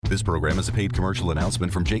This program is a paid commercial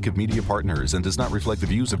announcement from Jacob Media Partners and does not reflect the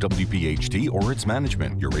views of WPHT or its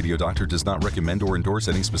management. Your radio doctor does not recommend or endorse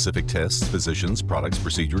any specific tests, physicians, products,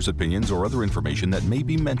 procedures, opinions, or other information that may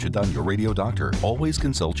be mentioned on Your Radio Doctor. Always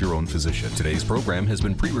consult your own physician. Today's program has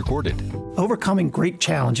been pre-recorded. Overcoming great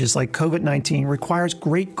challenges like COVID-19 requires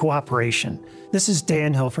great cooperation. This is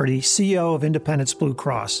Dan Hilferty, CEO of Independence Blue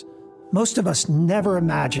Cross. Most of us never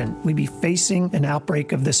imagined we'd be facing an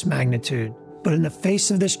outbreak of this magnitude. But in the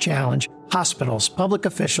face of this challenge, hospitals, public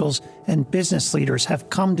officials, and business leaders have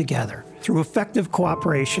come together. Through effective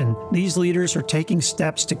cooperation, these leaders are taking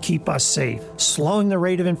steps to keep us safe. Slowing the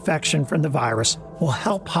rate of infection from the virus will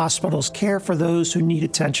help hospitals care for those who need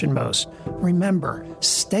attention most. Remember,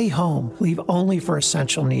 stay home, leave only for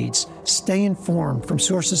essential needs. Stay informed from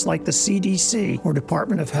sources like the CDC or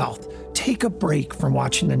Department of Health. Take a break from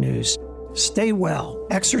watching the news. Stay well,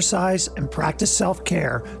 exercise, and practice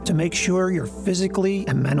self-care to make sure you're physically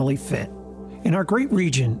and mentally fit. In our great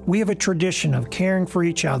region, we have a tradition of caring for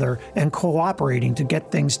each other and cooperating to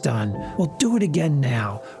get things done. We'll do it again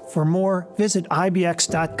now. For more, visit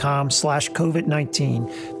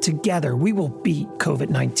ibx.com/COVID-19. Together, we will beat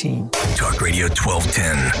COVID-19. Talk Radio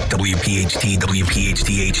 1210, WPHT,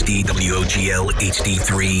 WPHT HD, WOGL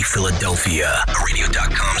HD3, Philadelphia, a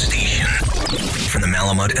radio.com station. From the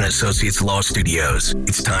Malamud and Associates Law Studios,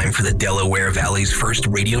 it's time for the Delaware Valley's first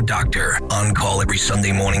radio doctor, on call every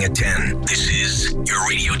Sunday morning at 10. This is Your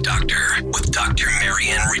Radio Doctor with Dr.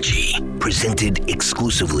 Marianne Ritchie, presented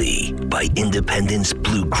exclusively by Independence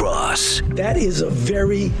Blue Cross. That is a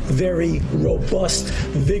very, very robust,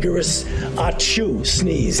 vigorous achoo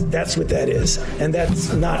sneeze. That's what that is. And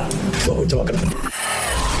that's not what we're talking about.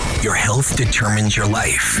 Your health determines your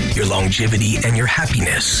life, your longevity, and your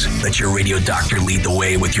happiness. Let your radio doctor lead the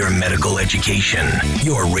way with your medical education.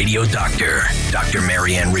 Your Radio Doctor, Dr.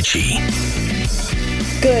 Marianne Ritchie.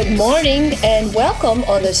 Good morning and welcome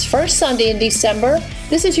on this first Sunday in December.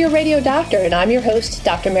 This is Your Radio Doctor and I'm your host,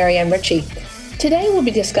 Dr. Marianne Ritchie. Today we'll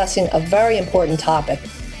be discussing a very important topic,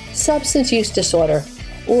 substance use disorder,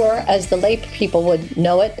 or as the lay people would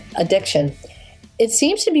know it, addiction. It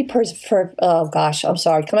seems to be oh gosh, I'm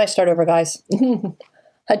sorry. Can I start over, guys?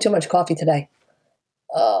 Had too much coffee today.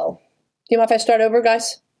 Oh, do you mind if I start over,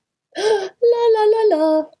 guys? La la la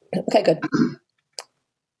la. Okay, good.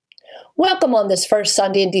 Welcome on this first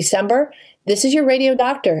Sunday in December. This is Your Radio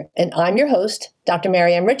Doctor, and I'm your host, Dr.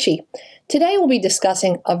 Marianne Ritchie. Today we'll be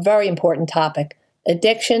discussing a very important topic,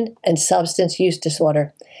 addiction and substance use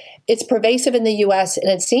disorder. It's pervasive in the U.S.,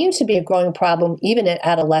 and it seems to be a growing problem even in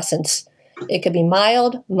adolescence. It could be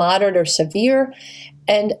mild, moderate, or severe,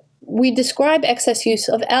 and we describe excess use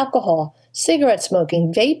of alcohol, cigarette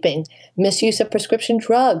smoking, vaping, misuse of prescription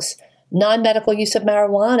drugs, non-medical use of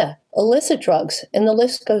marijuana, illicit drugs, and the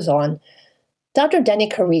list goes on. Dr. Denny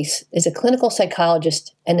Carisse is a clinical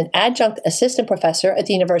psychologist and an adjunct assistant professor at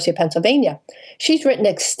the University of Pennsylvania. She's written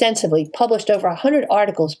extensively, published over 100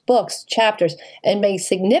 articles, books, chapters, and made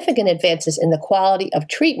significant advances in the quality of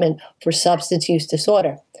treatment for substance use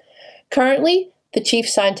disorder. Currently, the Chief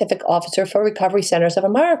Scientific Officer for Recovery Centers of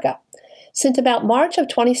America. Since about March of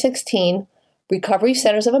 2016, Recovery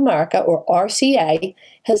Centers of America, or RCA,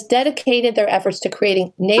 has dedicated their efforts to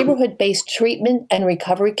creating neighborhood-based treatment and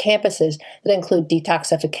recovery campuses that include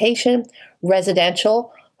detoxification,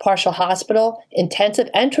 residential, partial hospital, intensive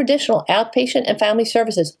and traditional outpatient and family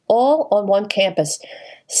services, all on one campus.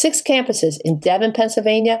 6 campuses in Devon,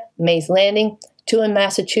 Pennsylvania, Mays Landing, 2 in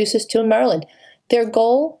Massachusetts, 2 in Maryland. Their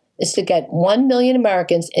goal is to get 1 million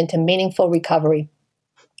Americans into meaningful recovery.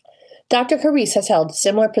 Dr. Carisse has held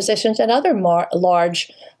similar positions at other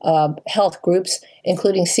large health groups,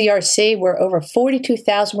 including CRC, where over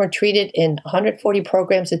 42,000 were treated in 140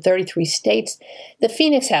 programs in 33 states. The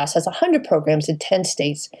Phoenix House has 100 programs in 10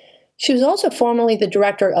 states. She was also formerly the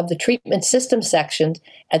director of the Treatment Systems Section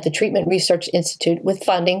at the Treatment Research Institute with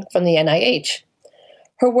funding from the NIH.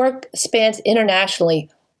 Her work spans internationally,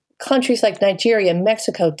 countries like Nigeria,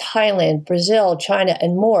 Mexico, Thailand, Brazil, China,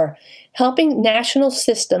 and more, helping national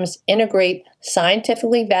systems integrate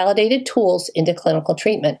scientifically validated tools into clinical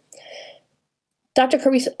treatment. Dr.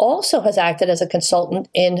 Carisse also has acted as a consultant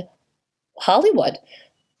in Hollywood,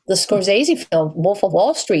 the Scorsese film Wolf of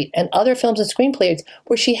Wall Street, and other films and screenplays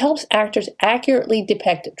where she helps actors accurately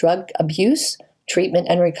depict drug abuse, treatment,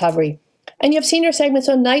 and recovery. And you've seen her segments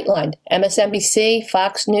on Nightline, MSNBC,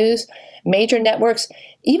 Fox News, major networks,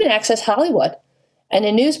 even Access Hollywood. And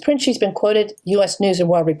in newsprint, she's been quoted U.S. News and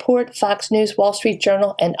World Report, Fox News, Wall Street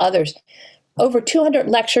Journal, and others. Over 200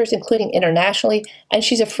 lectures, including internationally, and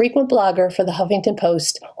she's a frequent blogger for the Huffington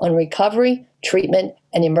Post on recovery, treatment,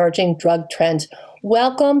 and emerging drug trends.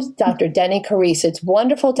 Welcome, Dr. Denny Carisse. It's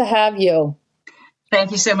wonderful to have you.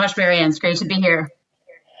 Thank you so much, Marianne. It's great to be here.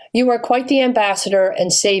 You are quite the ambassador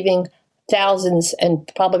and saving thousands and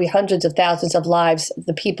probably hundreds of thousands of lives,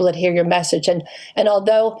 the people that hear your message. And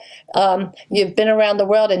although you've been around the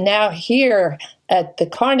world and now here at the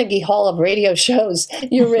Carnegie Hall of radio shows,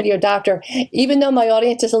 you're a radio doctor, even though my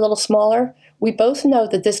audience is a little smaller, we both know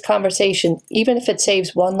that this conversation, even if it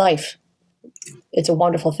saves one life, it's a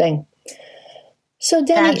wonderful thing. So,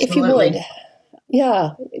 Denny, if you would,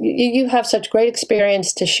 you have such great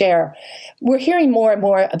experience to share. We're hearing more and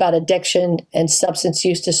more about addiction and substance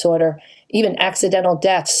use disorder, even accidental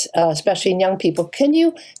deaths, especially in young people. Can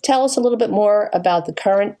you tell us a little bit more about the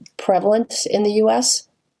current prevalence in the U.S.?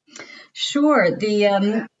 Sure.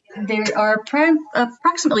 There are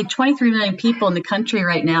approximately 23 million people in the country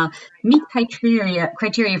right now meet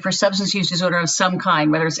criteria for substance use disorder of some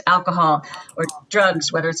kind, whether it's alcohol or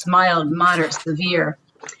drugs, whether it's mild, moderate, severe.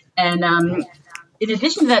 And in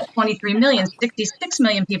addition to that 23 million, 66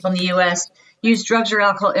 million people in the U.S. use drugs or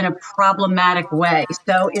alcohol in a problematic way.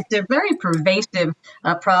 So it's a very pervasive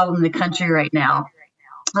problem in the country right now.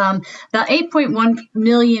 About 8.1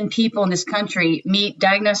 million people in this country meet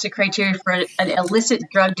diagnostic criteria for an illicit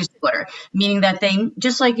drug disorder, meaning that they,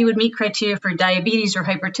 just like you would meet criteria for diabetes or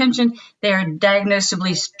hypertension, they are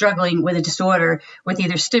diagnosably struggling with a disorder with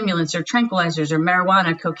either stimulants or tranquilizers or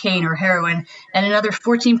marijuana, cocaine, or heroin, and another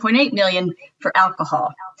 14.8 million for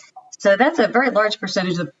alcohol. So that's a very large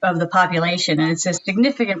percentage of the population, and it's a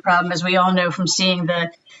significant problem, as we all know from seeing the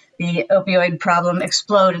opioid problem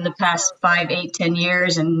explode in the past 5, 8, 10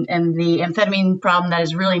 years, and the amphetamine problem that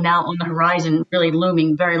is really now on the horizon, really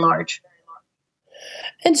looming very large.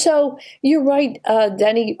 And so you're right,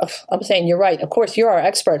 Denny. I'm saying you're right. Of course, you're our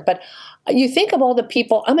expert, but you think of all the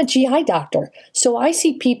people. I'm a GI doctor, so I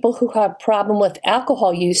see people who have problem with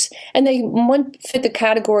alcohol use, and they won't fit the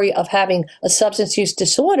category of having a substance use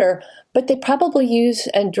disorder, but they probably use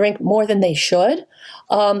and drink more than they should,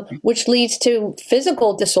 which leads to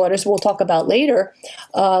physical disorders we'll talk about later.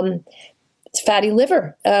 Fatty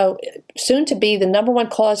liver, soon to be the number one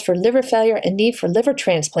cause for liver failure and need for liver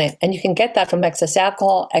transplant. And you can get that from excess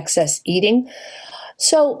alcohol, excess eating.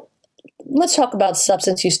 So let's talk about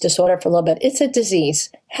substance use disorder for a little bit. It's a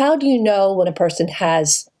disease. How do you know when a person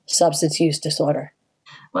has substance use disorder?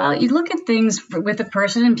 Well, you look at things with a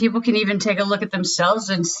person, and people can even take a look at themselves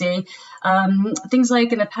and see things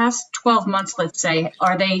like in the past 12 months, let's say,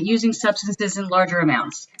 are they using substances in larger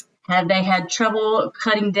amounts? Have they had trouble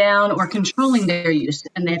cutting down or controlling their use,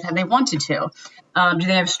 and have they wanted to? Do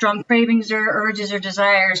they have strong cravings or urges or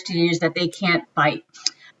desires to use that they can't fight?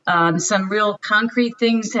 Some real concrete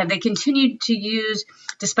things, have they continued to use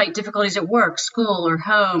despite difficulties at work, school, or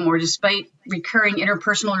home, or despite recurring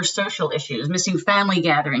interpersonal or social issues, missing family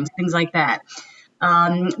gatherings, things like that?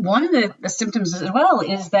 One of the symptoms as well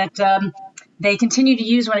is that they continue to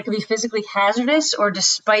use when it can be physically hazardous, or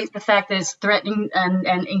despite the fact that it's threatening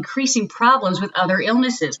and increasing problems with other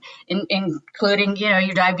illnesses, including,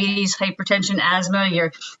 your diabetes, hypertension, asthma,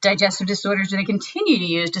 your digestive disorders. Do they continue to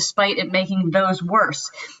use despite it making those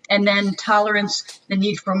worse? And then tolerance, the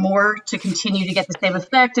need for more to continue to get the same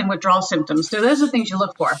effect, and withdrawal symptoms. So those are things you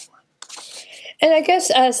look for. And I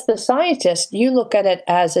guess as the scientist, you look at it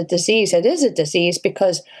as a disease. It is a disease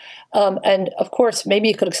because, and of course, maybe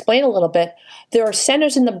you could explain a little bit. There are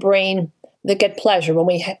centers in the brain that get pleasure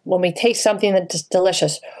when we taste something that's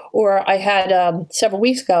delicious. Or I had several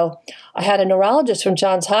weeks ago, I had a neurologist from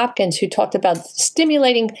Johns Hopkins who talked about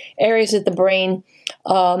stimulating areas of the brain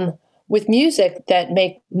with music that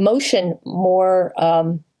make motion more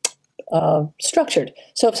structured.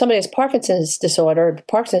 So if somebody has Parkinson's disorder,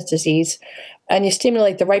 Parkinson's disease, and you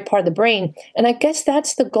stimulate the right part of the brain, and I guess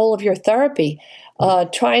that's the goal of your therapy,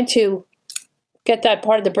 trying to get that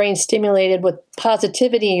part of the brain stimulated with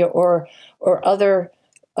positivity or other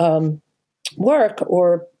work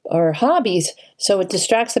or hobbies, so it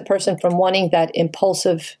distracts the person from wanting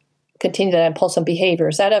continue that impulsive behavior.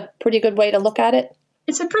 Is that a pretty good way to look at it?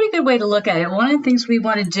 It's a pretty good way to look at it. One of the things we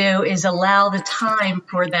want to do is allow the time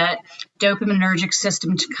for that dopaminergic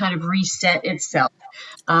system to kind of reset itself.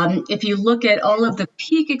 If you look at all of the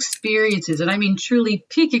peak experiences, and I mean truly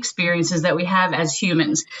peak experiences that we have as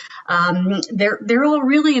humans, they're all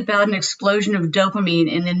really about an explosion of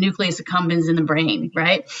dopamine in the nucleus accumbens in the brain,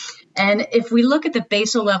 right? And if we look at the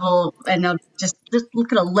basal level, and I'll just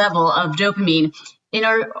look at a level of dopamine, in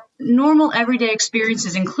our normal everyday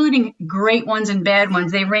experiences, including great ones and bad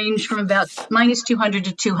ones, they range from about minus 200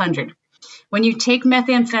 to 200. When you take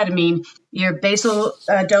methamphetamine, your basal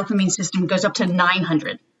dopamine system goes up to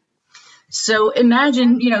 900. So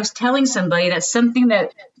imagine, telling somebody that something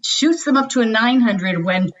that shoots them up to a 900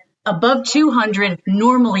 when above 200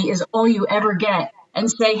 normally is all you ever get, and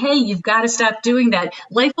say, hey, you've got to stop doing that.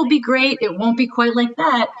 Life will be great. It won't be quite like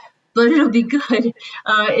that, but it'll be good.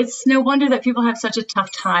 It's no wonder that people have such a tough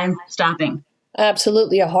time stopping.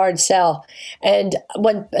 Absolutely a hard sell. And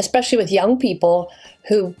especially with young people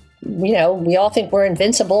who, we all think we're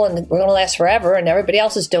invincible and we're going to last forever and everybody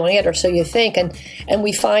else is doing it, or so you think. And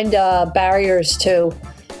we find barriers to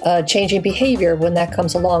changing behavior when that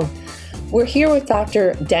comes along. We're here with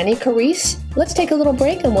Dr. Denny Carisse. Let's take a little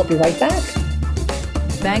break and we'll be right back.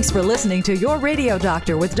 Thanks for listening to Your Radio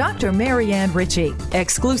Doctor with Dr. Marianne Ritchie,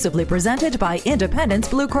 exclusively presented by Independence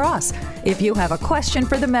Blue Cross. If you have a question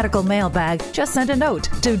for the medical mailbag, just send a note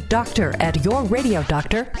to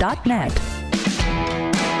doctor@yourradiodoctor.net.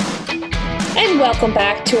 And welcome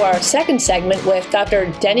back to our second segment with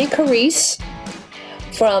Dr. Denny Carisse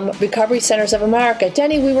from Recovery Centers of America.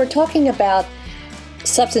 Denny, we were talking about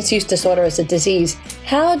substance use disorder as a disease.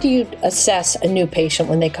 How do you assess a new patient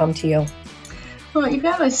when they come to you? Well, you've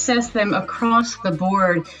got to assess them across the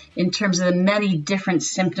board in terms of the many different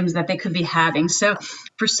symptoms that they could be having. So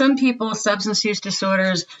for some people, substance use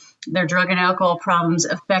disorders, their drug and alcohol problems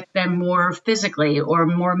affect them more physically or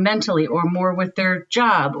more mentally or more with their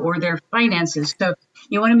job or their finances. So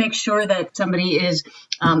you want to make sure that somebody is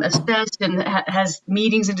assessed and has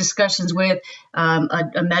meetings and discussions with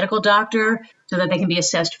a medical doctor so that they can be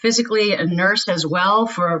assessed physically, a nurse as well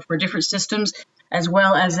for different systems, as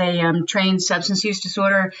well as a trained substance use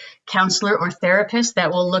disorder counselor or therapist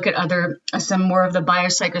that will look at some more of the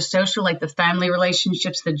biopsychosocial, like the family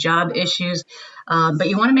relationships, the job issues. But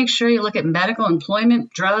you want to make sure you look at medical,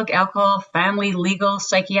 employment, drug, alcohol, family, legal,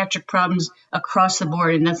 psychiatric problems across the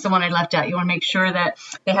board. And that's the one I left out. You want to make sure that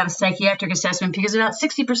they have a psychiatric assessment, because about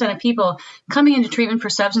 60% of people coming into treatment for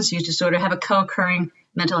substance use disorder have a co-occurring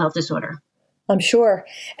mental health disorder. I'm sure.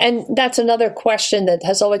 And that's another question that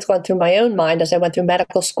has always gone through my own mind as I went through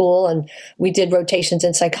medical school and we did rotations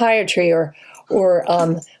in psychiatry, or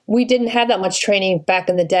we didn't have that much training back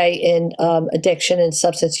in the day in addiction and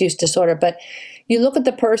substance use disorder. But you look at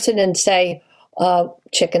the person and say,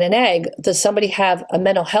 chicken and egg. Does somebody have a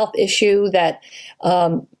mental health issue that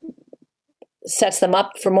sets them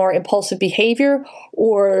up for more impulsive behavior,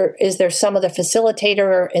 or is there some other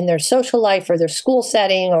facilitator in their social life or their school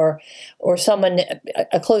setting, or someone,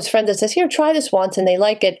 a close friend that says, here, try this once, and they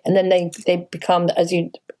like it, and then they become, as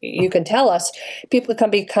you can tell us, people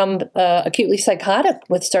can become acutely psychotic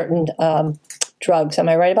with certain drugs. Am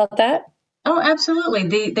I right about that? Oh,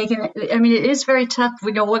 absolutely. They can. I mean, it is very tough.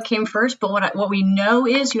 We know what came first, but what we know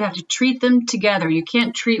is you have to treat them together. You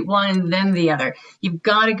can't treat one and then the other. You've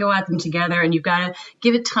got to go at them together, and you've got to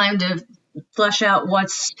give it time to flush out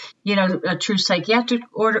what's, a true psychiatric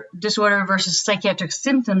disorder versus psychiatric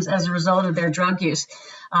symptoms as a result of their drug use.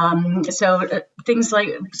 Things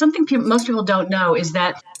like something most people don't know is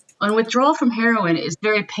that on withdrawal from heroin is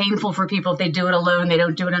very painful for people if they do it alone. They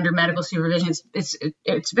don't do it under medical supervision.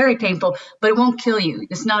 It's very painful, but it won't kill you.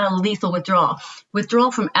 It's not a lethal withdrawal.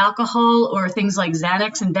 Withdrawal from alcohol or things like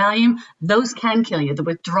Xanax and Valium, those can kill you. The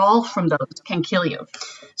withdrawal from those can kill you.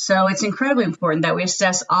 So it's incredibly important that we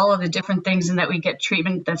assess all of the different things and that we get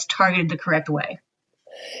treatment that's targeted the correct way.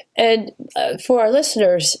 And for our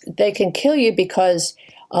listeners, they can kill you because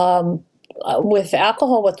with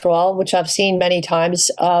alcohol withdrawal, which I've seen many times,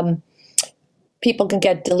 people can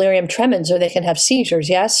get delirium tremens or they can have seizures.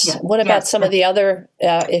 Yes. Yeah. What about some of the other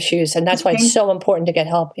issues? And that's why it's so important to get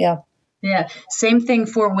help. Yeah. Yeah. Same thing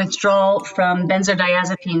for withdrawal from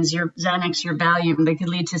benzodiazepines, your Xanax, your Valium. They could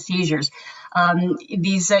lead to seizures. On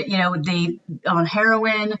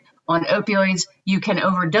heroin, on opioids, you can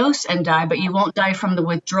overdose and die, but you won't die from the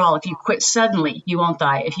withdrawal. If you quit suddenly, you won't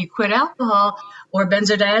die. If you quit alcohol or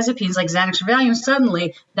benzodiazepines like Xanax or Valium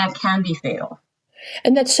suddenly, that can be fatal.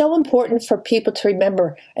 And that's so important for people to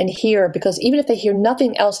remember and hear, because even if they hear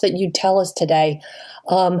nothing else that you tell us today,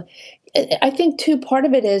 I think too, part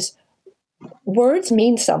of it is words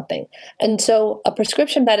mean something. And so a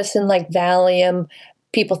prescription medicine like Valium,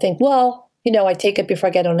 people think, well, I take it before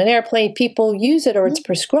I get on an airplane. People use it or it's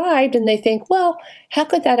prescribed and they think, well, how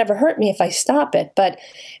could that ever hurt me if I stop it? But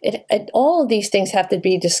all of these things have to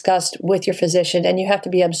be discussed with your physician, and you have to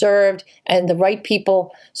be observed and the right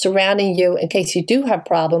people surrounding you in case you do have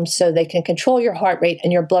problems, so they can control your heart rate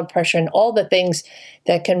and your blood pressure and all the things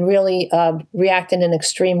that can really react in an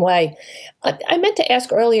extreme way. I meant to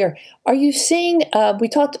ask earlier, are you seeing, we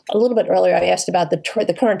talked a little bit earlier, I asked about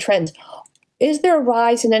the current trends. Is there a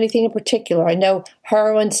rise in anything in particular? I know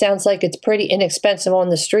heroin sounds like it's pretty inexpensive on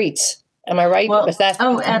the streets. Am I right? Well,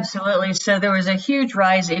 absolutely. So there was a huge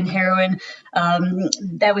rise in heroin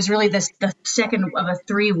That was really the second of the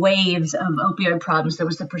three waves of opioid problems. There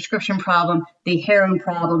was the prescription problem, the heroin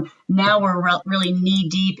problem. Now we're really knee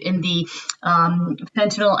deep in the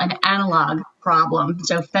fentanyl and analog problem.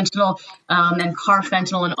 So fentanyl and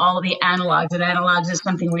carfentanil and all of the analogs. And analogs is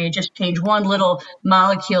something where you just change one little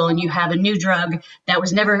molecule and you have a new drug that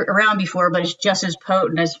was never around before, but it's just as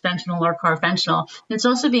potent as fentanyl or carfentanil. And it's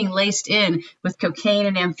also being laced in with cocaine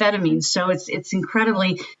and amphetamines. So it's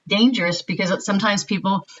incredibly dangerous because sometimes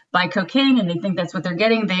people buy cocaine and they think that's what they're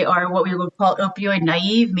getting. They are what we would call opioid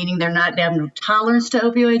naive, meaning they have no tolerance to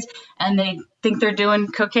opioids, and they think they're doing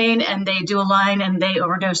cocaine and they do a line and they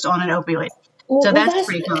overdose on an opioid. So that's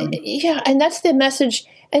pretty common. Yeah, and that's the message.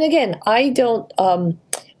 And again, I don't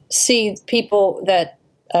see people that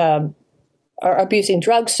are abusing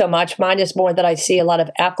drugs so much. Mine is more that I see a lot of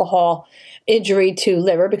alcohol injury to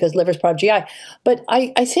liver because liver is part of GI. But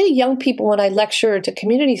I say to young people when I lecture to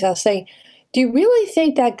communities, I'll say, do you really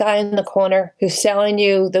think that guy in the corner who's selling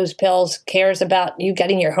you those pills cares about you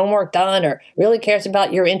getting your homework done or really cares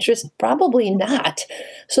about your interest? Probably not.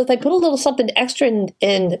 So if they put a little something extra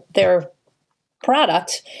in their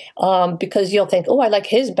product, because you'll think, oh, I like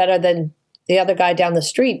his better than the other guy down the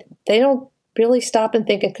street, they don't really stop and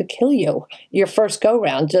think it could kill you your first go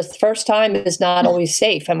round. Just the first time is not always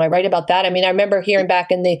safe. Am I right about that? I mean, I remember hearing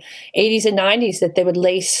back in the 80s and 90s that they would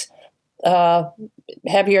lace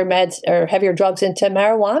heavier meds or heavier drugs into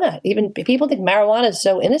marijuana. Even people think marijuana is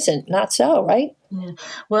so innocent. Not so, right? Yeah.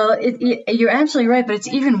 Well, you're absolutely right, but it's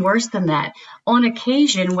even worse than that. On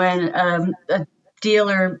occasion, when a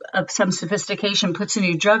dealer of some sophistication puts a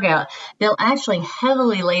new drug out, they'll actually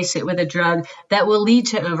heavily lace it with a drug that will lead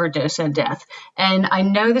to overdose and death. And I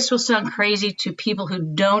know this will sound crazy to people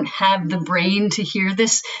who don't have the brain to hear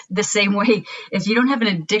this the same way. If you don't have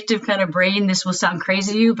an addictive kind of brain, this will sound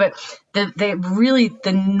crazy to you, but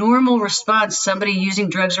the normal response, somebody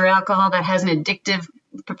using drugs or alcohol that has an addictive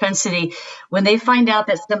propensity, when they find out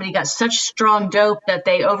that somebody got such strong dope that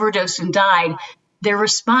they overdosed and died, their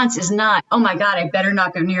response is not, oh my God, I better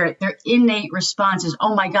not go near it. Their innate response is,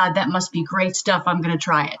 oh my God, that must be great stuff. I'm going to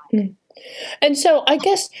try it. Mm. And so I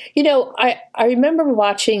guess, I remember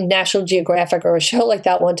watching National Geographic or a show like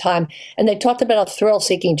that one time, and they talked about a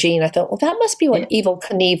thrill-seeking gene. I thought, well, that must be what Evel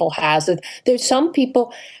Knievel has. There's some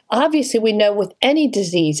people, obviously we know with any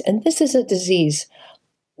disease, and this is a disease,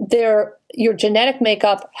 your genetic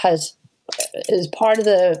makeup is part of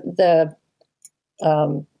the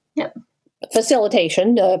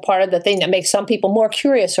facilitation, part of the thing that makes some people more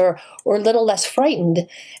curious or a little less frightened.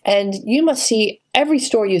 And you must see every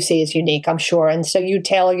story you see is unique, I'm sure. And so you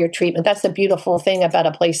tailor your treatment. That's the beautiful thing about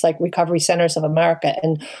a place like Recovery Centers of America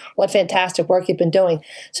and what fantastic work you've been doing.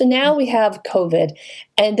 So now we have COVID,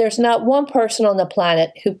 and there's not one person on the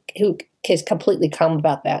planet who is completely calm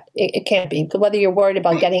about that. It can't be. Whether you're worried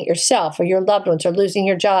about getting it yourself or your loved ones or losing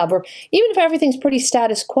your job, or even if everything's pretty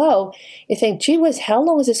status quo, you think, gee whiz, how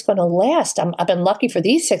long is this going to last? I've been lucky for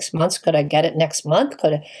these 6 months. Could I get it next month?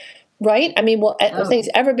 Right? I mean, will things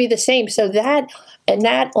ever be the same? So that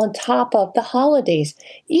on top of the holidays,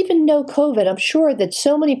 even no COVID, I'm sure that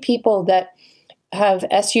so many people that have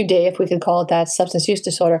SUD, if we could call it that, substance use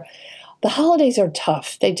disorder, the holidays are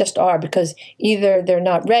tough. They just are, because either they're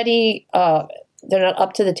not ready, they're not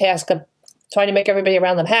up to the task of trying to make everybody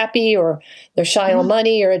around them happy, or they're shy on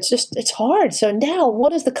money, or it's hard. So now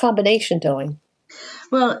what is the combination doing?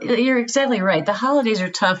 Well, you're exactly right. The holidays are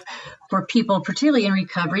tough for people, particularly in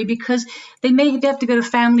recovery, because they may have to go to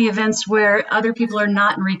family events where other people are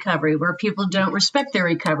not in recovery, where people don't respect their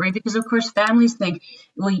recovery, because, of course, families think,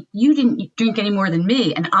 well, you didn't drink any more than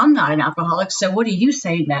me, and I'm not an alcoholic, so what are you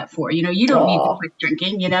saying that for? You don't need to quit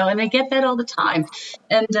drinking, and they get that all the time.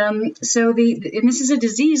 And and this is a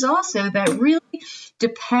disease also that really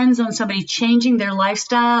depends on somebody changing their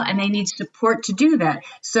lifestyle, and they need support to do that.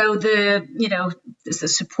 So the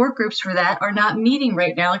support groups for that are not meeting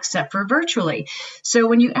right now except for virtually. So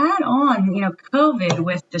when you add on, COVID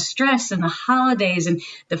with the stress and the holidays and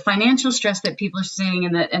the financial stress that people are seeing,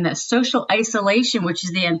 and the social isolation, which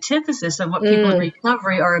is the antithesis of what people in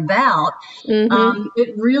recovery are about,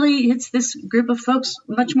 it really hits this group of folks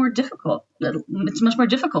much more difficult. It's much more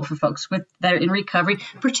difficult for folks that are in recovery,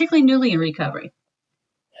 particularly newly in recovery.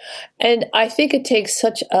 And I think it takes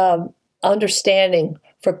such understanding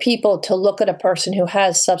for people to look at a person who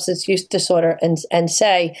has substance use disorder and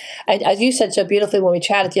say, as you said so beautifully when we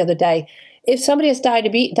chatted the other day, if somebody has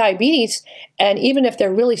diabetes, and even if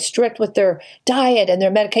they're really strict with their diet and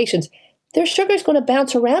their medications, their sugar is going to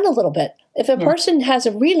bounce around a little bit. If a person has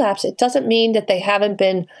a relapse, it doesn't mean that they haven't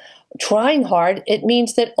been trying hard. It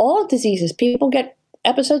means that all diseases, people get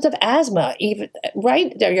episodes of asthma, even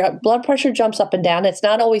right there, your blood pressure jumps up and down. It's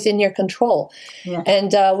not always in your control,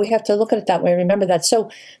 and we have to look at it that way. Remember that. So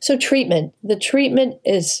treatment. The treatment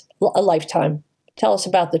is a lifetime. Tell us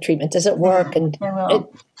about the treatment. Does it work?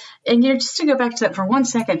 And just to go back to that for 1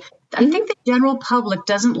 second, I think the general public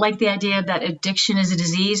doesn't like the idea that addiction is a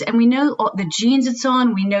disease. And we know the genes it's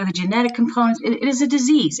on. We know the genetic components. It is a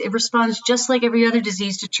disease. It responds just like every other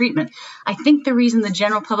disease to treatment. I think the reason the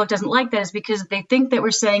general public doesn't like that is because they think that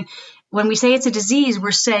we're saying, when we say it's a disease,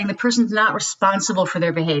 we're saying the person's not responsible for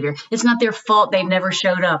their behavior. It's not their fault they never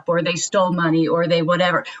showed up, or they stole money, or they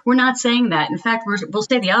whatever. We're not saying that. In fact, we'll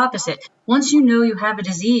say the opposite. Once you know you have a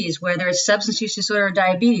disease, whether it's substance use disorder or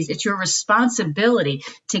diabetes, it's your responsibility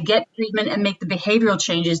to get treatment and make the behavioral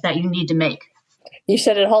changes that you need to make. You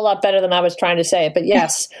said it a whole lot better than I was trying to say it, but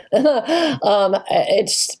yes,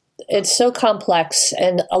 it's so complex,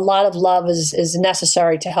 and a lot of love is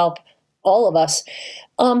necessary to help all of us.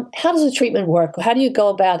 How does the treatment work? How do you go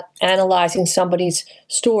about analyzing somebody's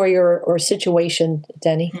story or situation,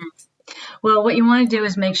 Denny? Well, what you want to do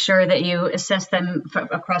is make sure that you assess them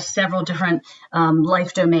across several different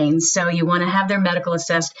life domains. So you want to have their medical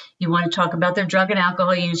assessed. You want to talk about their drug and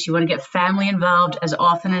alcohol use. You want to get family involved as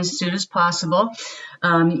often and as soon as possible.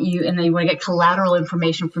 And then you want to get collateral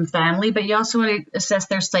information from family, but you also want to assess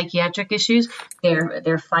their psychiatric issues,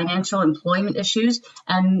 their financial employment issues,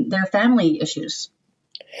 and their family issues.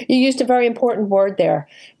 You used a very important word there,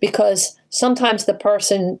 because sometimes the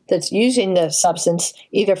person that's using the substance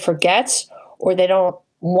either forgets, or they don't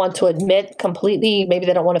want to admit completely. Maybe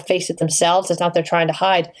they don't want to face it themselves. It's not they're trying to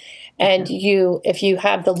hide. And if you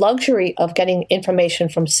have the luxury of getting information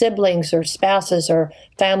from siblings or spouses or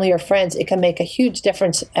family or friends, it can make a huge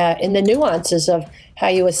difference in the nuances of how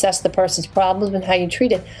you assess the person's problems and how you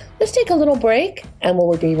treat it. Let's take a little break, and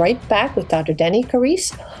we'll be right back with Dr. Denny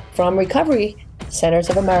Carisse from Recovery Centers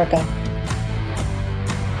of America.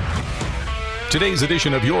 Today's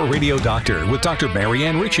edition of Your Radio Doctor with Dr.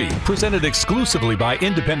 Marianne Ritchie, presented exclusively by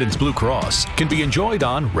Independence Blue Cross, can be enjoyed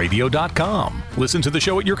on radio.com. Listen to the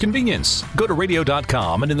show at your convenience. Go to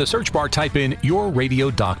radio.com and in the search bar type in Your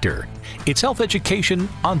Radio Doctor. It's health education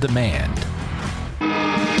on demand.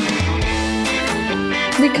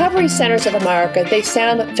 Recovery Centers of America, they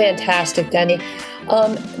sound fantastic, Denny.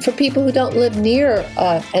 For people who don't live near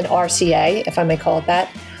an RCA, if I may call it that,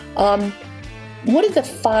 what are the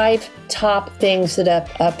 5 top things that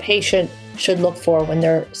a patient should look for when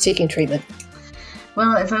they're seeking treatment?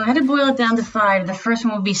 Well, if I had to boil it down to 5, the first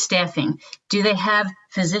one would be staffing. Do they have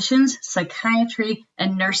physicians, psychiatry,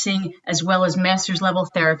 and nursing, as well as master's level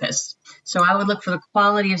therapists? So I would look for the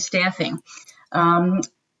quality of staffing.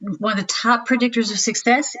 One of the top predictors of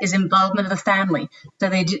success is involvement of the family. So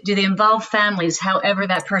do they involve families, however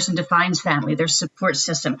that person defines family, their support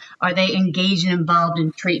system? Are they engaged and involved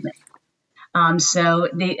in treatment?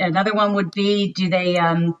 Another one would be,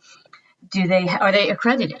 are they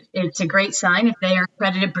accredited? It's a great sign if they are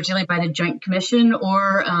accredited, particularly by the Joint Commission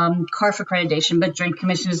or CARF accreditation, but Joint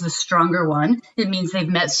Commission is the stronger one. It means they've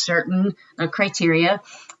met certain criteria.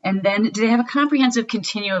 And then, do they have a comprehensive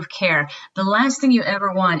continuum of care? The last thing you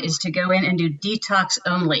ever want is to go in and do detox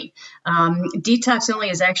only. Detox only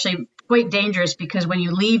is actually quite dangerous, because when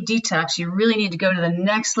you leave detox, you really need to go to the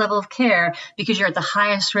next level of care, because you're at the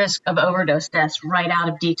highest risk of overdose deaths right out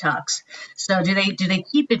of detox. So do they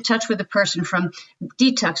keep in touch with the person from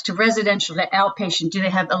detox to residential to outpatient? Do they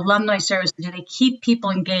have alumni services? Do they keep people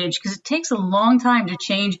engaged? Because it takes a long time to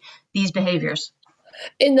change these behaviors.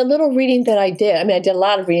 In the little reading that I did, I did a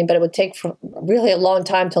lot of reading, but it would take really a long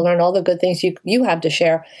time to learn all the good things you have to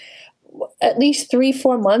share. At least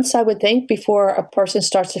 3-4 months, I would think, before a person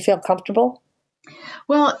starts to feel comfortable.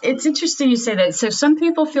 Well, it's interesting you say that. So some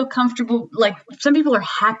people feel comfortable, like some people are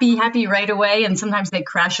happy right away, and sometimes they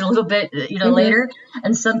crash a little bit, later.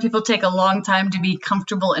 And some people take a long time to be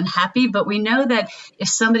comfortable and happy. But we know that if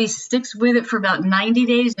somebody sticks with it for about 90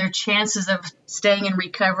 days, their chances of staying in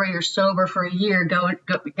recovery or sober for a year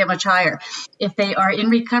get much higher. If they are in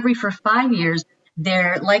recovery for 5 years,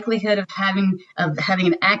 their likelihood of having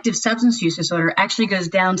an active substance use disorder actually goes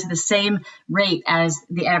down to the same rate as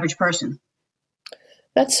the average person.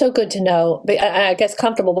 That's so good to know. I guess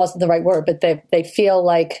comfortable wasn't the right word, but they feel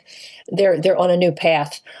like they're on a new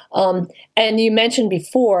path. And you mentioned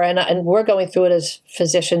before, and we're going through it as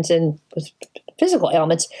physicians and with physical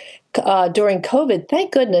ailments during COVID.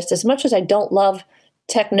 Thank goodness, as much as I don't love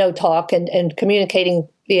techno talk and communicating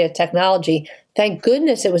via technology, thank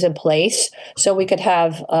goodness it was in place so we could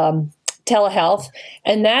have telehealth,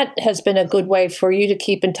 and that has been a good way for you to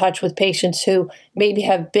keep in touch with patients who maybe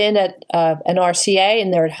have been at an RCA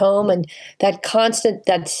and they're at home, and that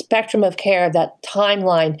spectrum of care, that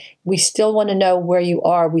timeline. We still want to know where you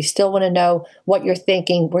are. We still want to know what you're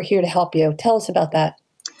thinking. We're here to help you. Tell us about that.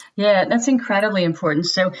 Yeah, that's incredibly important.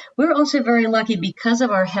 So we're also very lucky because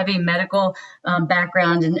of our heavy medical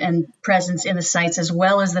background and presence in the sites, as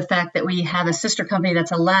well as the fact that we have a sister company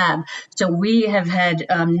that's a lab. So we have had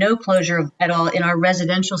no closure at all in our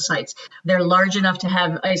residential sites. They're large enough to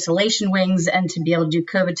have isolation wings and to be able to do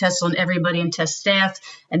COVID tests on everybody and test staff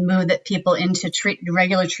and move that people into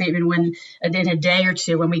regular treatment in a day or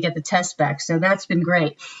two when we get the test back. So that's been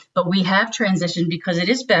great. But we have transitioned because it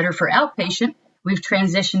is better for outpatient. We've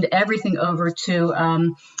transitioned everything over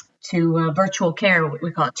to virtual care.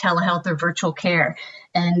 We call it telehealth or virtual care.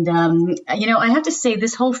 And, I have to say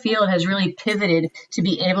this whole field has really pivoted to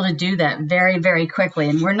be able to do that very, very quickly.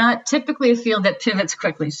 And we're not typically a field that pivots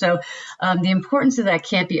quickly. So the importance of that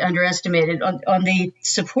can't be underestimated. On the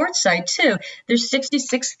support side, too, there's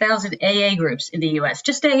 66,000 AA groups in the U.S.,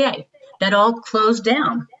 just AA, that all closed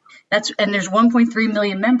down. And there's 1.3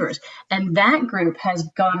 million members. And that group has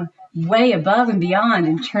gone way above and beyond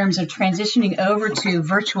in terms of transitioning over to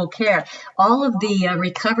virtual care. All of the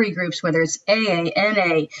recovery groups, whether it's AA,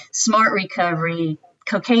 NA, Smart Recovery,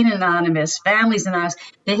 Cocaine Anonymous, Families Anonymous,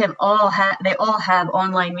 they all have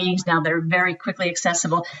online meetings now that are very quickly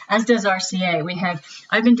accessible, as does RCA.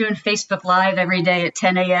 I've been doing Facebook Live every day at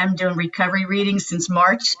 10 a.m. doing recovery readings since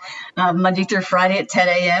March, Monday through Friday at 10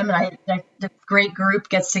 a.m. And the great group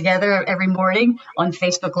gets together every morning on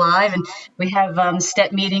Facebook Live, and we have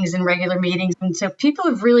step meetings and regular meetings. And so people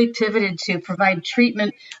have really pivoted to provide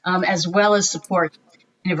treatment as well as support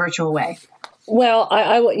in a virtual way. Well,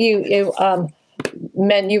 you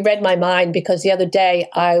read my mind, because the other day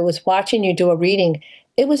I was watching you do a reading.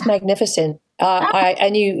 It was magnificent.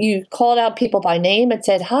 And you called out people by name and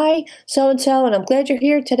said, "Hi, so-and-so, and I'm glad you're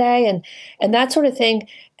here today," and that sort of thing.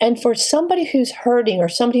 And for somebody who's hurting, or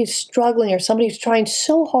somebody who's struggling, or somebody who's trying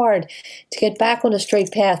so hard to get back on a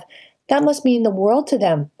straight path, that must mean the world to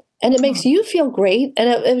them. And it makes you feel great. And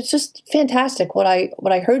it was just fantastic what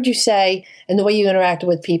I heard you say and the way you interacted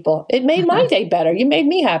with people. It made my day better. You made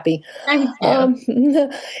me happy.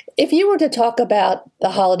 If you were to talk about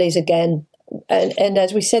the holidays again, and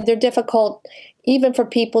as we said, they're difficult even for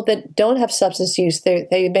people that don't have substance use. They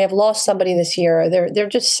may have lost somebody this year. Or they're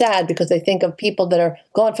just sad because they think of people that are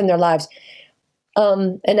gone from their lives.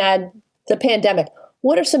 And add the pandemic.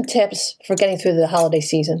 What are some tips for getting through the holiday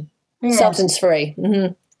season? Yes. Substance-free.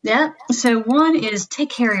 Mm-hmm. Yeah. So one is take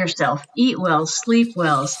care of yourself, eat well, sleep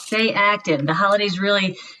well, stay active. The holidays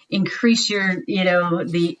really increase your,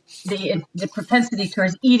 the propensity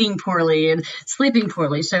towards eating poorly and sleeping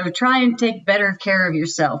poorly. So try and take better care of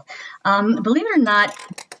yourself. Believe it or not,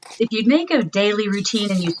 if you make a daily routine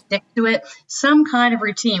and you stick to it, some kind of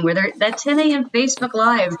routine, whether that 10 a.m. Facebook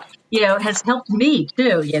Live, has helped me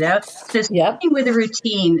too, So sticking with a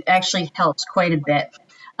routine actually helps quite a bit.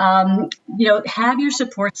 Have your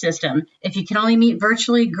support system. If you can only meet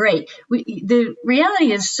virtually, great. The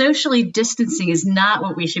reality is socially distancing is not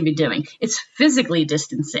what we should be doing. It's physically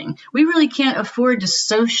distancing. We really can't afford to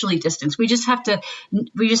socially distance. We just have to,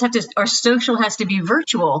 our social has to be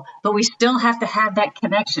virtual, but we still have to have that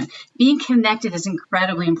connection. Being connected is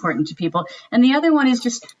incredibly important to people. And the other one is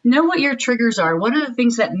just know what your triggers are. What are the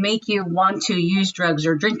things that make you want to use drugs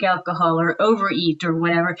or drink alcohol or overeat or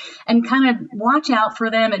whatever, and kind of watch out for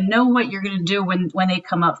them and know what you're going to do when they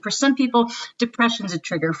come up. For some people, depression is a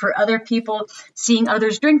trigger. For other people, seeing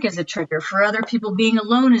others drink is a trigger. For other people, being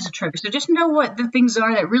alone is a trigger. So just know what the things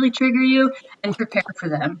are that really trigger you and prepare for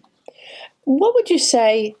them. What would you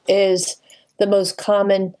say is the most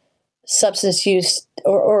common substance use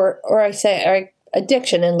or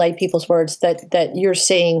addiction, in lay people's words, that you're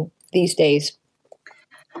seeing these days?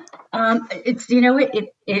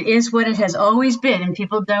 It is what it has always been, and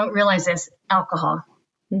people don't realize this: alcohol.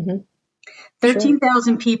 Mm-hmm.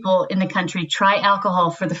 13,000 people in the country try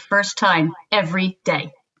alcohol for the first time every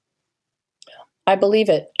day. I believe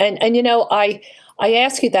it. And I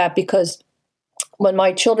ask you that because when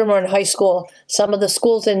my children were in high school, some of the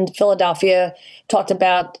schools in Philadelphia talked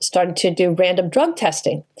about starting to do random drug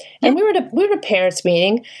testing. And we were at a parents'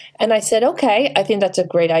 meeting, and I said, okay, I think that's a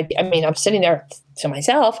great idea. I mean, I'm sitting there to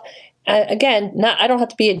myself. Again, I don't have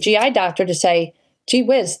to be a GI doctor to say, gee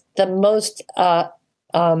whiz, the most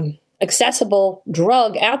accessible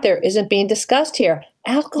drug out there isn't being discussed here.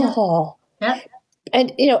 Alcohol. Yeah.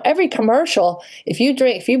 And, every commercial, if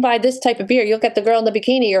you buy this type of beer, you'll get the girl in the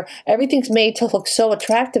bikini, or everything's made to look so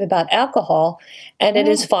attractive about alcohol. And it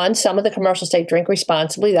is fun. Some of the commercials say drink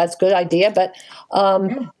responsibly. That's a good idea. But,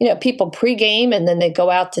 people pregame and then they go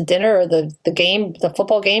out to dinner or the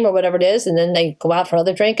football game or whatever it is. And then they go out for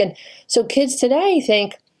another drink. And so kids today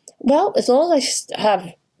think, well, as long as I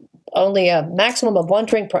have only a maximum of 1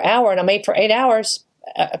 drink per hour and I'm 8 for 8 hours,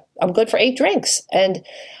 I'm good for 8 drinks. And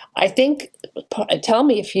I think, tell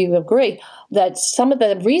me if you agree, that some of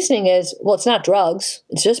the reasoning is, well, it's not drugs.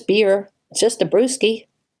 It's just beer. It's just a brewski.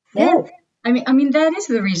 No. Yeah. I mean, that is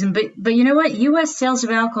the reason. But you know what? U.S. sales of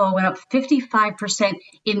alcohol went up 55%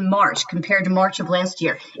 in March compared to March of last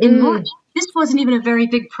year. In March, this wasn't even a very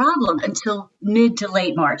big problem until mid to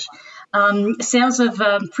late March. Sales of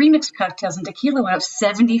premixed cocktails and tequila went up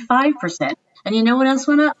 75%. And you know what else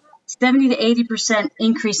went up? 70 to 80%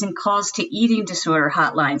 increase in calls to eating disorder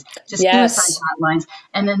hotlines, to suicide hotlines.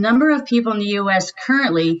 And the number of people in the U.S.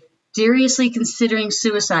 currently seriously considering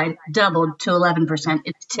suicide doubled to 11%.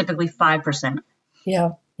 It's typically 5%.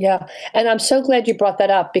 Yeah. And I'm so glad you brought that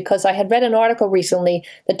up, because I had read an article recently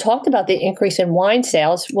that talked about the increase in wine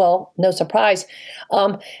sales. Well, no surprise.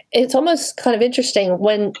 It's almost kind of interesting.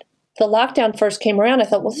 When the lockdown first came around, I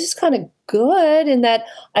thought, well, this is kind of good in that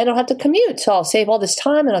I don't have to commute. So I'll save all this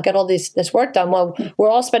time and I'll get all this work done. Well, we're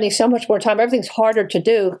all spending so much more time. Everything's harder to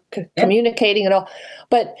do, communicating and all.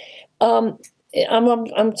 But I'm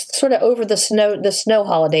sort of over the snow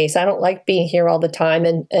holidays. I don't like being here all the time.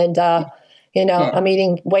 And I'm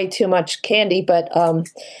eating way too much candy. But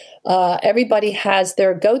everybody has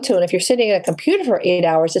their go-to. And if you're sitting at a computer for 8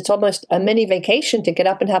 hours, it's almost a mini vacation to get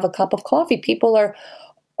up and have a cup of coffee. People are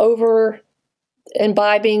over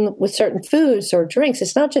imbibing with certain foods or drinks.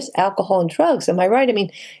 It's not just alcohol and drugs. Am I right? I mean,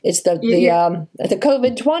 it's the COVID-20.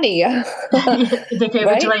 The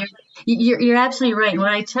COVID-20. Right? You're absolutely right. And what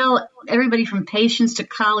I tell everybody from patients to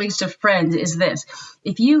colleagues to friends is this: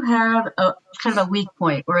 if you have a kind of a weak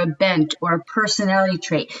point or a bent or a personality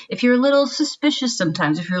trait, if you're a little suspicious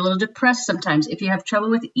sometimes, if you're a little depressed sometimes, if you have trouble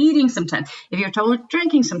with eating sometimes, if you have trouble with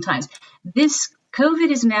drinking sometimes, this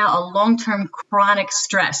COVID is now a long-term chronic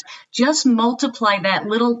stress. Just multiply that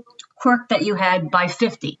little quirk that you had by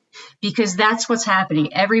 50, because that's what's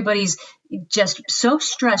happening. Everybody's just so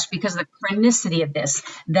stressed because of the chronicity of this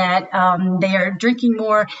that they are drinking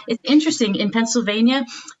more. It's interesting. In Pennsylvania,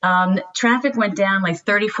 traffic went down like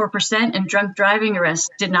 34% and drunk driving arrests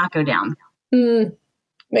did not go down.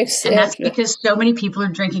 Makes sense. And that's because so many people are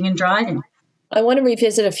drinking and driving. I want to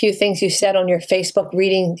revisit a few things you said on your Facebook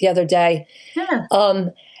reading the other day. Yeah.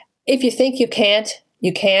 If you think you can't,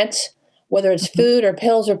 you can't. Whether it's food or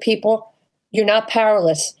pills or people, you're not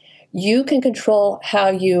powerless. You can control how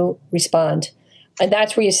you respond. And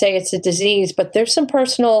that's where you say it's a disease, but there's some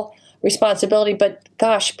personal responsibility. But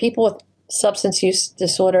gosh, people with substance use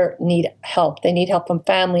disorder need help. They need help from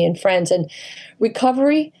family and friends. And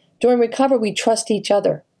during recovery, we trust each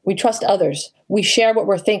other. We trust others. We share what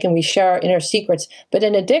we're thinking. We share our inner secrets. But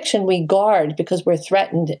in addiction, we guard because we're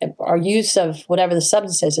threatened. Our use of whatever the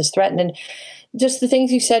substance is threatened. And just the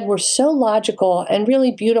things you said were so logical and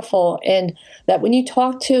really beautiful. And that when you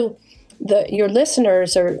talk to your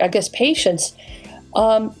listeners, or I guess patients,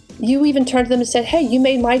 you even turned to them and said, hey, you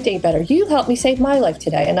made my day better. You helped me save my life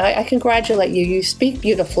today. And I congratulate you. You speak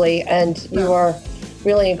beautifully and you are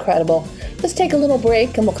really incredible. Let's take a little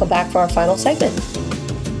break and we'll come back for our final segment.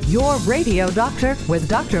 Your Radio Doctor with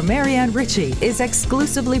Dr. Marianne Ritchie is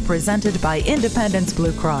exclusively presented by Independence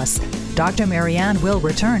Blue Cross. Dr. Marianne will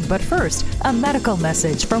return, but first, a medical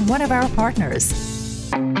message from one of our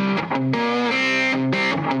partners. And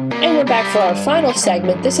we're back for our final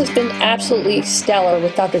segment. This has been absolutely stellar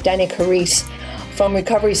with Dr. Denny Carisse from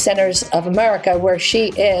Recovery Centers of America, where she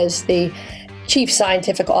is the Chief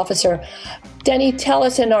Scientific Officer. Denny, tell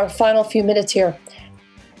us in our final few minutes here,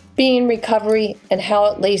 being in recovery and how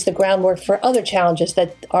it lays the groundwork for other challenges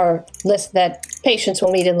that patients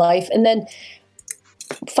will meet in life. And then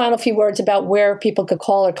final few words about where people could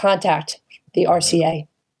call or contact the RCA.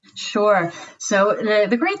 Sure. So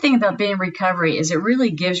the great thing about being in recovery is it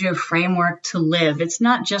really gives you a framework to live. It's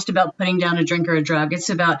not just about putting down a drink or a drug. It's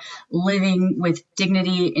about living with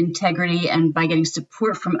dignity, integrity, and by getting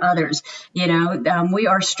support from others. We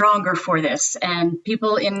are stronger for this. And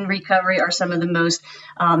people in recovery are some of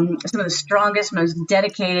the strongest, most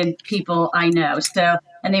dedicated people I know.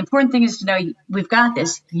 And the important thing is to know we've got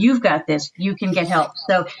this, you've got this, you can get help.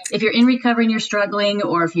 So if you're in recovery and you're struggling,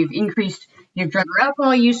 or if you've increased your drug or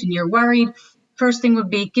alcohol use and you're worried, first thing would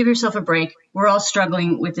be give yourself a break. We're all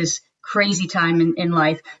struggling with this crazy time in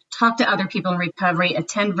life. Talk to other people in recovery,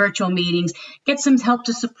 attend virtual meetings, get some help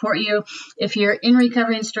to support you. If you're in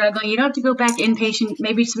recovery and struggling, you don't have to go back inpatient,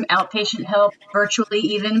 maybe some outpatient help, virtually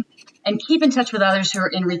even, and keep in touch with others who are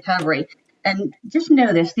in recovery. And just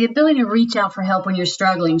know this, the ability to reach out for help when you're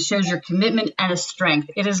struggling shows your commitment and a strength.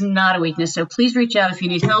 It is not a weakness. So please reach out if you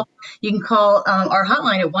need help. You can call our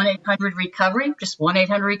hotline at 1-800-RECOVERY, just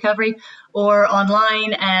 1-800-RECOVERY, or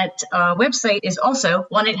online at website is also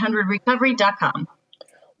 1-800-RECOVERY.com.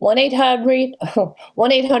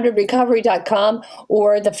 1-800-recovery.com,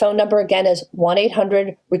 or the phone number again is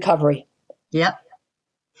 1-800-RECOVERY. Yep.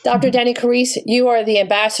 Dr. Denny Carisse, you are the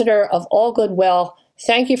ambassador of all goodwill.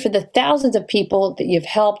 Thank you for the thousands of people that you've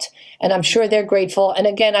helped, and I'm sure they're grateful. And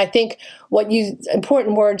again, I think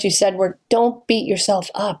important words you said were, don't beat yourself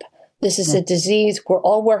up. This is a disease. We're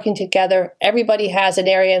all working together. Everybody has an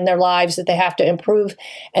area in their lives that they have to improve,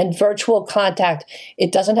 and virtual contact.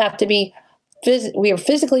 It doesn't have to be, we are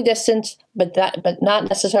physically distant, but not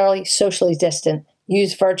necessarily socially distant.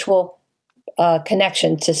 Use virtual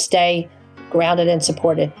connection to stay grounded and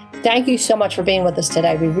supported. Thank you so much for being with us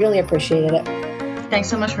today. We really appreciated it. Thanks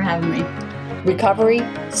so much for having me. Recovery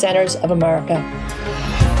Centers of America.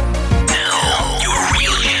 Now, your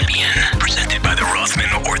real champion, presented by the Rothman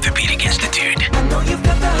Orthopedic Institute. I know you've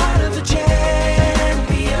got the heart of a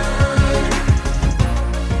champion.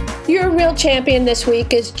 Your real champion this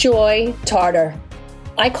week is Joy Tarter.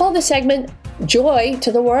 I call the segment Joy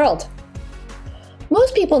to the World.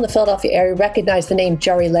 Most people in the Philadelphia area recognize the name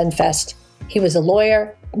Jerry Lenfest. He was a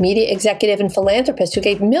lawyer, media executive, and philanthropist who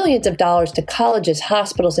gave millions of dollars to colleges,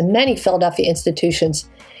 hospitals, and many Philadelphia institutions.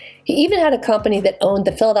 He even had a company that owned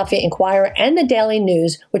the Philadelphia Inquirer and the Daily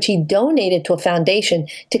News, which he donated to a foundation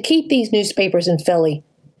to keep these newspapers in Philly.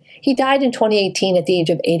 He died in 2018 at the age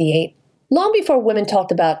of 88. Long before women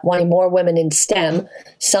talked about wanting more women in STEM,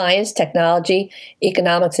 science, technology,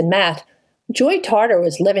 economics, and math, Joy Tarter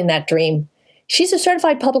was living that dream. She's a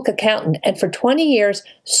certified public accountant and for 20 years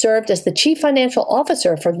served as the chief financial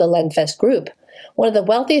officer for the Lenfest Group, one of the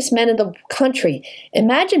wealthiest men in the country.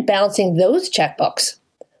 Imagine balancing those checkbooks.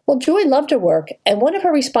 Well, Joy loved her work, and one of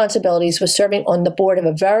her responsibilities was serving on the board of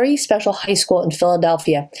a very special high school in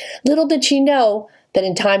Philadelphia. Little did she know that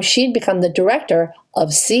in time she'd become the director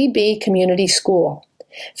of CB Community School.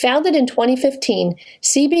 Founded in 2015,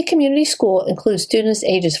 CB Community School includes students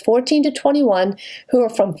ages 14 to 21 who are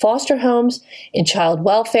from foster homes, in child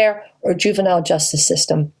welfare, or juvenile justice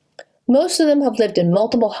system. Most of them have lived in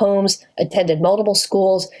multiple homes, attended multiple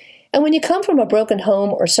schools, and when you come from a broken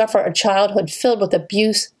home or suffer a childhood filled with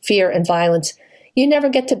abuse, fear, and violence, you never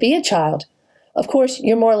get to be a child. Of course,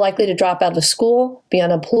 you're more likely to drop out of school, be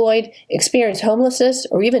unemployed, experience homelessness,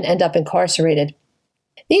 or even end up incarcerated.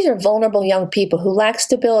 These are vulnerable young people who lack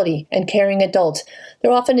stability and caring adults.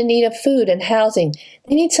 They're often in need of food and housing.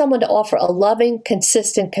 They need someone to offer a loving,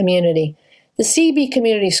 consistent community. The CB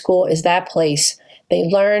Community School is that place. They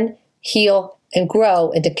learn, heal, and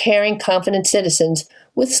grow into caring, confident citizens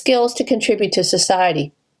with skills to contribute to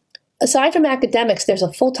society. Aside from academics, there's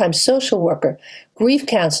a full-time social worker, grief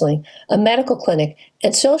counseling, a medical clinic,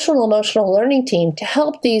 and social and emotional learning team to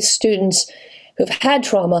help these students who've had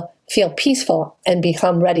trauma feel peaceful and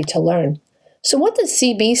become ready to learn. So what does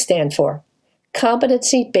CB stand for?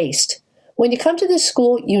 Competency-based. When you come to this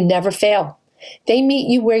school, you never fail. They meet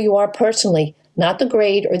you where you are personally, not the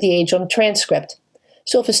grade or the age on the transcript.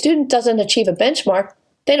 So if a student doesn't achieve a benchmark,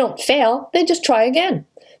 they don't fail, they just try again.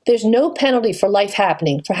 There's no penalty for life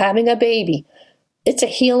happening, for having a baby. It's a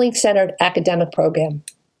healing-centered academic program.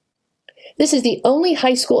 This is the only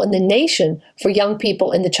high school in the nation for young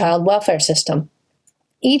people in the child welfare system.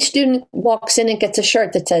 Each student walks in and gets a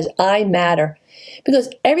shirt that says, I matter, because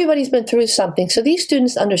everybody's been through something, so these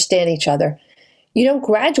students understand each other. You don't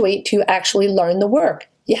graduate till you actually learn the work.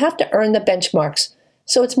 You have to earn the benchmarks.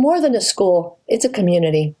 So it's more than a school, it's a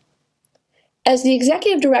community. As the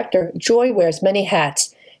executive director, Joy wears many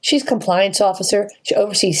hats. She's compliance officer, she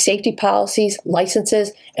oversees safety policies,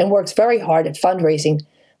 licenses, and works very hard at fundraising.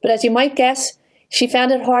 But as you might guess, she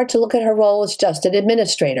found it hard to look at her role as just an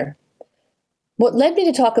administrator. What led me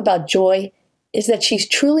to talk about Joy is that she's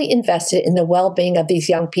truly invested in the well-being of these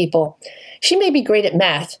young people. She may be great at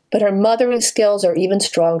math, but her mothering skills are even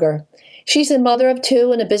stronger. She's the mother of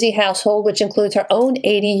two in a busy household, which includes her own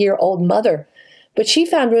 80-year-old mother. But she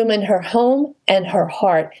found room in her home and her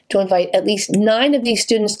heart to invite at least 9 of these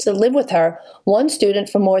students to live with her, one student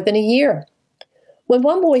for more than a year. When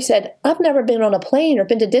one boy said, I've never been on a plane or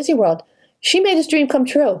been to Disney World, she made his dream come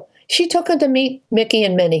true. She took him to meet Mickey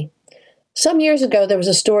and Minnie. Some years ago, there was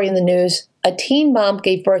a story in the news A teen mom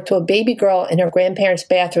gave birth to a baby girl in her grandparents'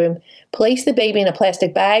 bathroom, placed the baby in a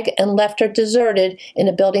plastic bag, and left her deserted in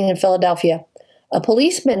a building in Philadelphia. A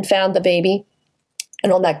policeman found the baby,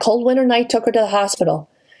 and on that cold winter night took her to the hospital.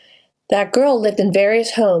 That girl lived in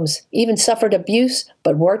various homes, even suffered abuse,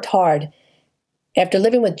 but worked hard. After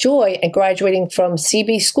living with joy and graduating from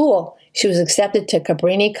CB school, she was accepted to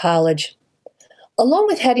Cabrini College. Along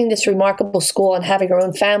with heading this remarkable school and having her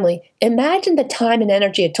own family, imagine the time and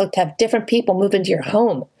energy it took to have different people move into your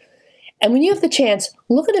home. And when you have the chance,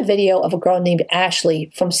 look at a video of a girl named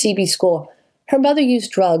Ashley from CB school. Her mother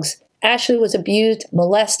used drugs. Ashley was abused,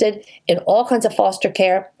 molested, in all kinds of foster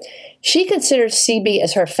care. She considers CB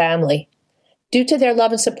as her family. Due to their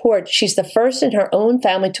love and support, she's the first in her own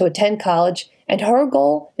family to attend college, and her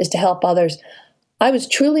goal is to help others. I was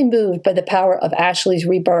truly moved by the power of Ashley's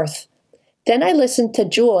rebirth. Then I listened to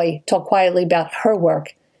Joy talk quietly about her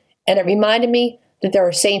work, and it reminded me that there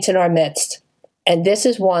are saints in our midst, and this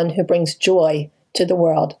is one who brings joy to the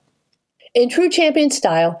world. In true champion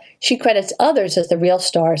style, she credits others as the real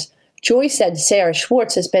stars. Joy said Sarah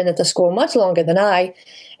Schwartz has been at the school much longer than I,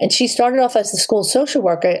 and she started off as the school's social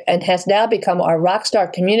worker and has now become our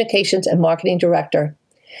rockstar communications and marketing director.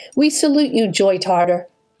 We salute you, Joy Tarter.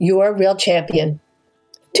 You're a real champion.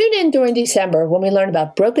 Tune in during December when we learn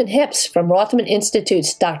about broken hips from Rothman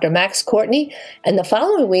Institute's Dr. Max Courtney, and the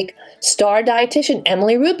following week, star dietitian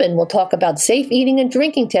Emily Rubin will talk about safe eating and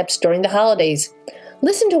drinking tips during the holidays.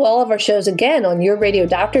 Listen to all of our shows again on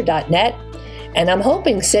yourradiodoctor.net, and I'm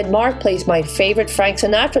hoping Sid Mark plays my favorite Frank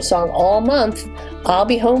Sinatra song all month, I'll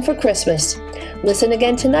Be Home for Christmas. Listen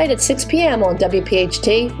again tonight at 6 p.m. on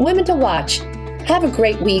WPHT, Women to Watch. Have a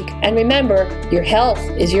great week, and remember, your health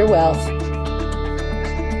is your wealth.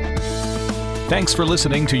 Thanks for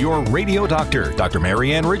listening to Your Radio Doctor, Dr.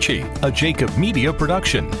 Marianne Ritchie, a Jacob Media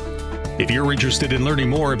production. If you're interested in learning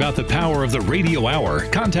more about the power of the radio hour,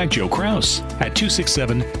 contact Joe Kraus at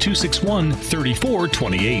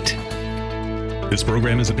 267-261-3428. This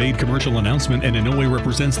program is a paid commercial announcement and in no way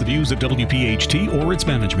represents the views of WPHT or its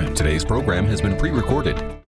management. Today's program has been pre-recorded.